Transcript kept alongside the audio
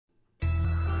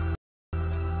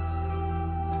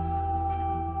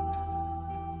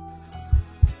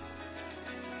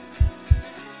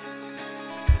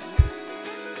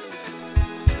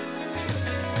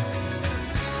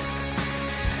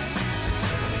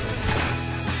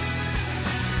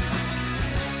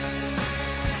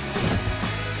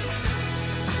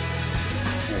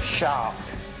sharp.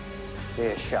 Be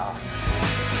a sharp.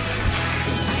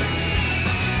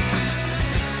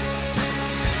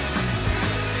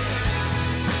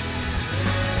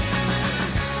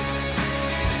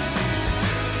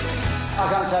 I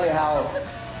can't tell you how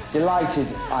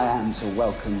delighted I am to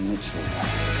welcome Mitchell back.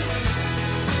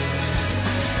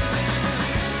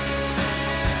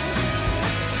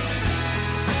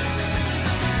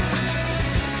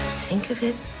 Think of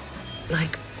it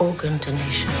like organ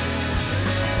donation.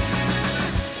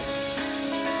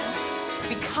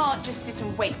 We can't just sit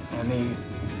and wait. Annie,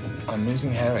 I'm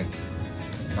losing Harry.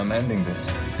 I'm ending this.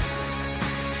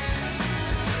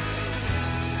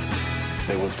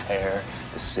 They will tear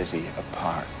the city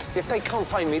apart. If they can't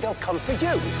find me, they'll come for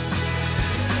you.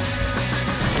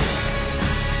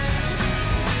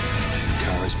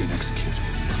 Kara's been executed.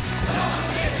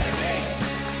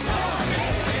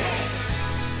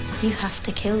 You have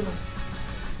to kill them.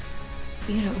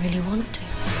 You don't really want to.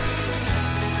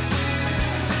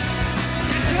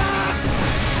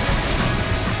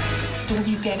 Don't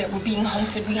you get it? We're being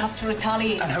hunted. We have to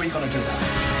retaliate. And how are you going to do that?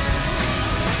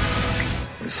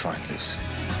 We'll find Lucy.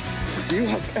 Do you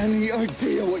have any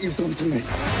idea what you've done to me?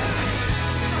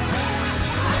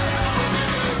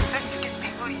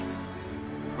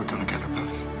 We're going to get her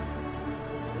back.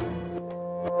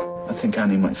 I think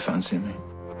Annie might fancy me.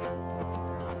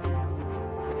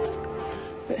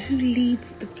 But who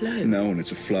leads the flow? No one,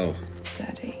 it's a flow.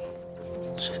 Daddy.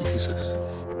 Jesus.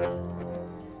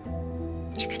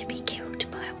 You're going to be killed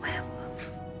by a werewolf.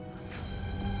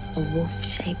 A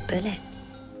wolf-shaped bullet.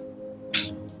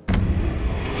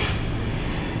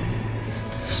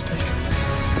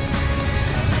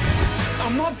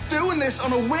 I'm not doing this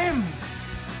on a whim.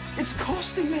 It's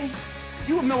costing me.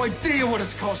 You have no idea what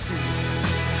it's costing me.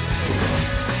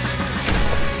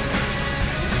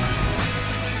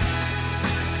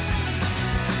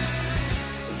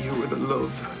 You were the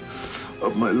love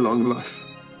of my long life.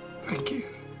 Thank you.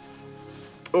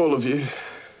 All of you.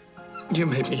 You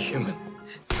made me human.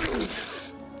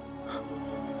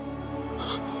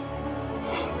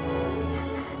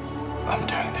 I'm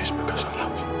doing this because I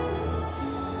love you.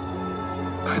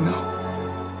 I know.